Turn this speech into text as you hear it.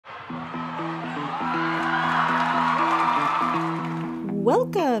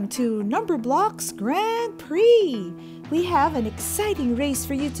Welcome to Numberblocks Grand Prix! We have an exciting race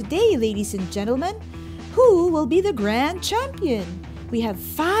for you today, ladies and gentlemen. Who will be the grand champion? We have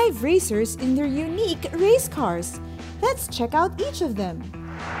 5 racers in their unique race cars. Let's check out each of them.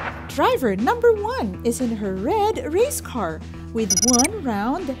 Driver number 1 is in her red race car with one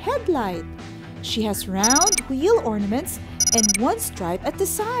round headlight. She has round wheel ornaments and one stripe at the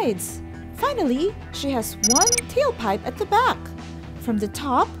sides. Finally, she has one tailpipe at the back. From the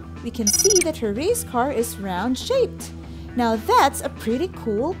top, we can see that her race car is round-shaped. Now that's a pretty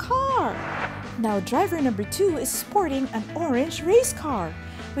cool car. Now driver number 2 is sporting an orange race car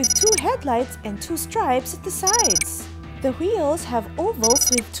with 2 headlights and 2 stripes at the sides. The wheels have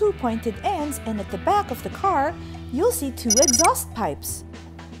ovals with 2 pointed ends, and at the back of the car, you'll see 2 exhaust pipes.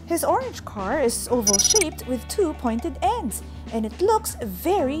 His orange car is oval-shaped with 2 pointed ends, and it looks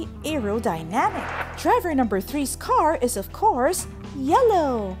very aerodynamic. Driver number 3's car is, of course,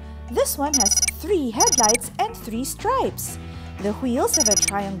 yellow. This one has 3 headlights and 3 stripes. The wheels have a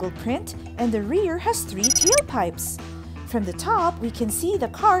triangle print, and the rear has 3 tailpipes. From the top, we can see the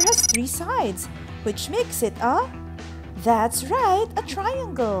car has 3 sides, which makes it that's right, a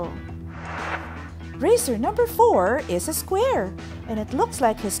triangle. Racer number 4 is a square, and it looks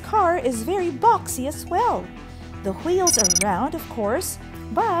like his car is very boxy as well. The wheels are round, of course,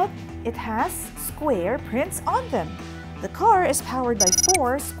 but it has square prints on them. The car is powered by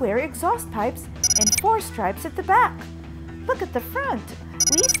 4 square exhaust pipes and 4 stripes at the back. Look at the front.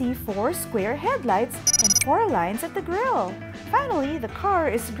 We see 4 square headlights and 4 lines at the grille. Finally, the car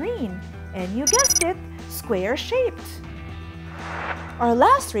is green, and you guessed it, square-shaped. Our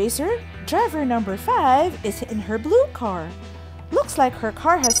last racer, driver number 5, is in her blue car. Looks like her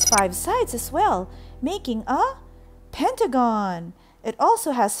car has 5 sides as well, making a pentagon. It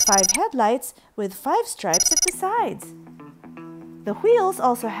also has 5 headlights with 5 stripes at the sides. The wheels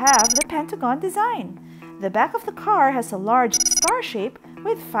also have the pentagon design. The back of the car has a large star shape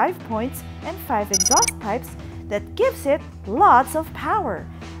with 5 points and 5 exhaust pipes that gives it lots of power.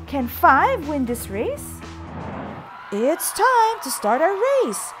 Can 5 win this race? It's time to start our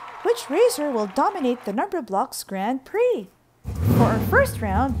race! Which racer will dominate the Numberblocks Grand Prix? For our first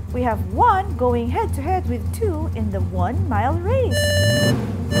round, we have 1 going head-to-head with 2 in the 1-mile race.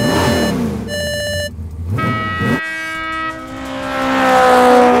 There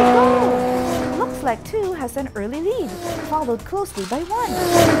we go! Looks like 2 has an early lead, followed closely by 1.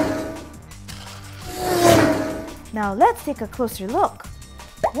 Now let's take a closer look.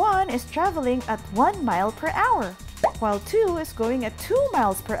 1 is traveling at 1 mile per hour, while 2 is going at 2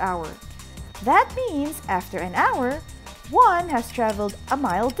 miles per hour. That means after an hour, 1 has traveled a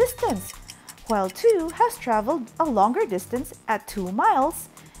mile distance, while 2 has traveled a longer distance at 2 miles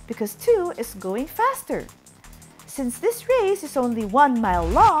because 2 is going faster. Since this race is only 1 mile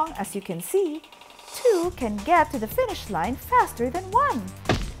long, as you can see, 2 can get to the finish line faster than 1.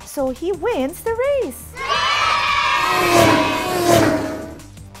 So he wins the race!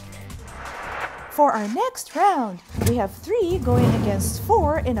 For our next round, we have 3 going against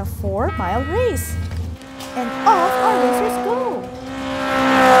 4 in a 4-mile race. And off our racers go!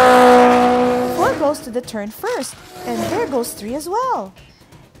 4 goes to the turn first, and there goes 3 as well.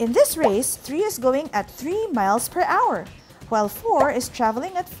 In this race, 3 is going at 3 miles per hour, while 4 is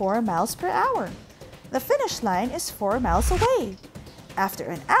traveling at 4 miles per hour. The finish line is 4 miles away. After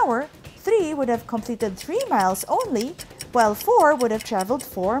an hour, 3 would have completed 3 miles only, while 4 would have traveled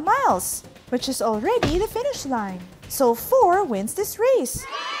 4 miles, which is already the finish line. So 4 wins this race.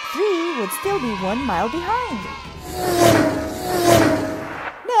 3 would still be 1 mile behind.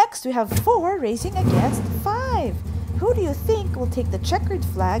 Next, we have 4 racing against 5. Who do you think will take the checkered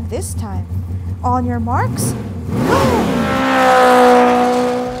flag this time? On your marks, go!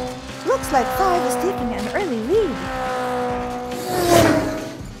 Looks like 5 is taking an early lead.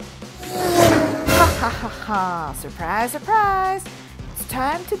 Ha ha ha ha! Surprise, surprise! It's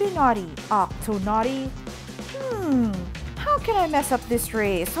time to be naughty, Octo-naughty. How can I mess up this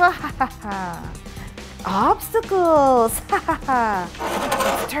race? Ha ha ha ha! Obstacles! Ha ha ha!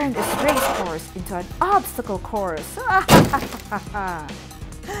 Let's turn this race course into an obstacle course. Ha ha ha ha ha!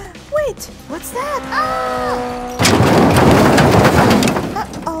 Wait, what's that?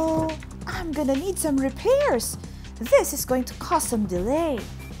 Uh-oh! I'm gonna need some repairs. This is going to cause some delay.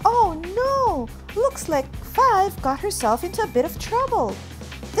 Oh no! Looks like 5 got herself into a bit of trouble.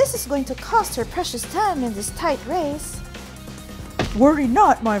 This is going to cost her precious time in this tight race. Worry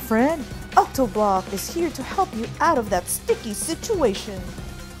not, my friend. Octoblock is here to help you out of that sticky situation.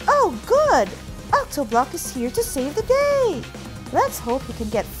 Oh, good! Octoblock is here to save the day. Let's hope we can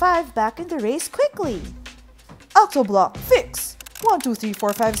get 5 back in the race quickly. Octoblock, fix! 1, 2, 3,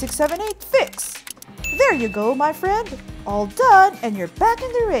 4, 5, 6, 7, 8, fix! There you go, my friend. All done, and you're back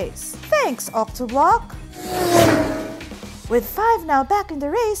in the race. Thanks, Octoblock. With 5 now back in the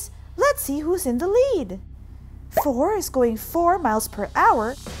race, let's see who's in the lead. 4 is going 4 miles per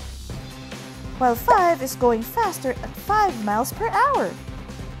hour, while 5 is going faster at 5 miles per hour.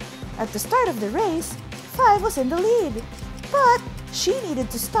 At the start of the race, 5 was in the lead, but she needed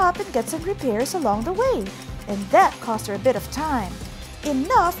to stop and get some repairs along the way, and that cost her a bit of time.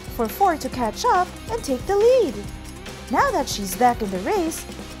 Enough for 4 to catch up and take the lead. Now that she's back in the race,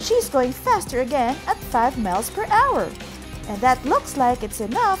 she's going faster again at 5 miles per hour. And that looks like it's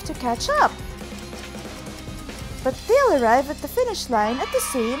enough to catch up. But they'll arrive at the finish line at the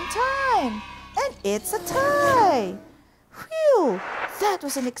same time. And it's a tie! Phew! That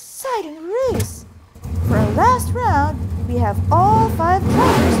was an exciting race! For our last round, we have all 5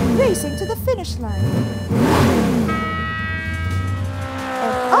 drivers racing to the finish line.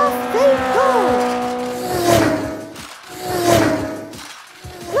 And off they go!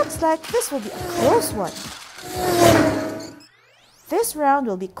 Looks like this will be a close one. This round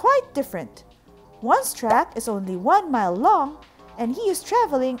will be quite different. One's track is only 1 mile long, and he is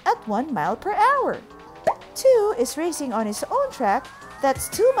traveling at 1 mile per hour. 2 is racing on his own track that's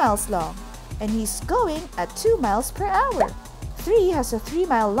 2 miles long, and he's going at 2 miles per hour. 3 has a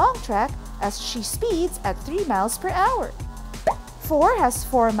 3-mile long track as she speeds at 3 miles per hour. 4 has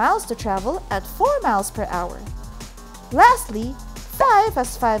 4 miles to travel at 4 miles per hour. Lastly, 5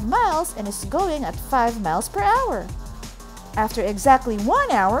 has 5 miles and is going at 5 miles per hour. After exactly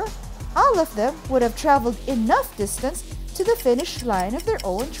 1 hour, all of them would have traveled enough distance to the finish line of their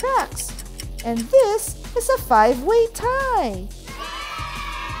own tracks. And this is a 5-way tie.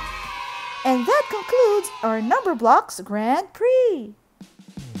 And that concludes our Numberblocks Grand Prix.